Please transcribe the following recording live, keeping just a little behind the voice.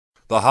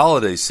The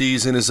holiday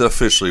season is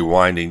officially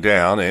winding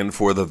down, and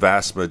for the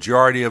vast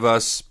majority of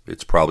us,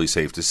 it's probably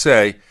safe to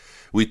say,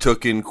 we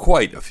took in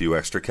quite a few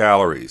extra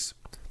calories.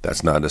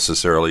 That's not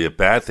necessarily a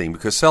bad thing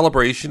because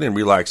celebration and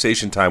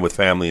relaxation time with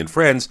family and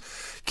friends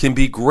can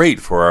be great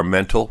for our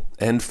mental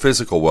and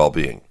physical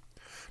well-being.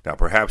 Now,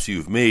 perhaps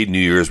you've made New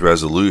Year's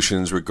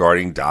resolutions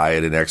regarding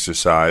diet and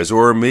exercise,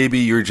 or maybe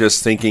you're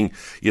just thinking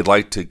you'd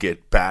like to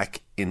get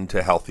back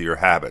into healthier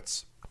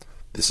habits.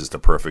 This is the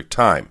perfect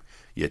time.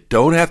 You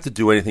don't have to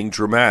do anything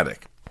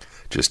dramatic.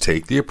 Just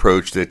take the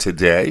approach that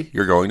today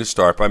you're going to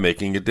start by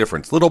making a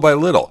difference, little by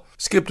little.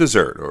 Skip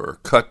dessert or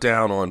cut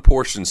down on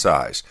portion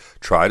size.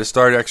 Try to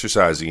start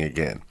exercising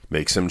again.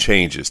 Make some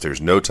changes.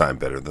 There's no time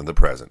better than the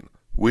present.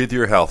 With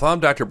your health, I'm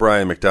Dr.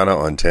 Brian McDonough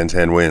on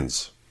 1010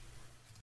 Wins.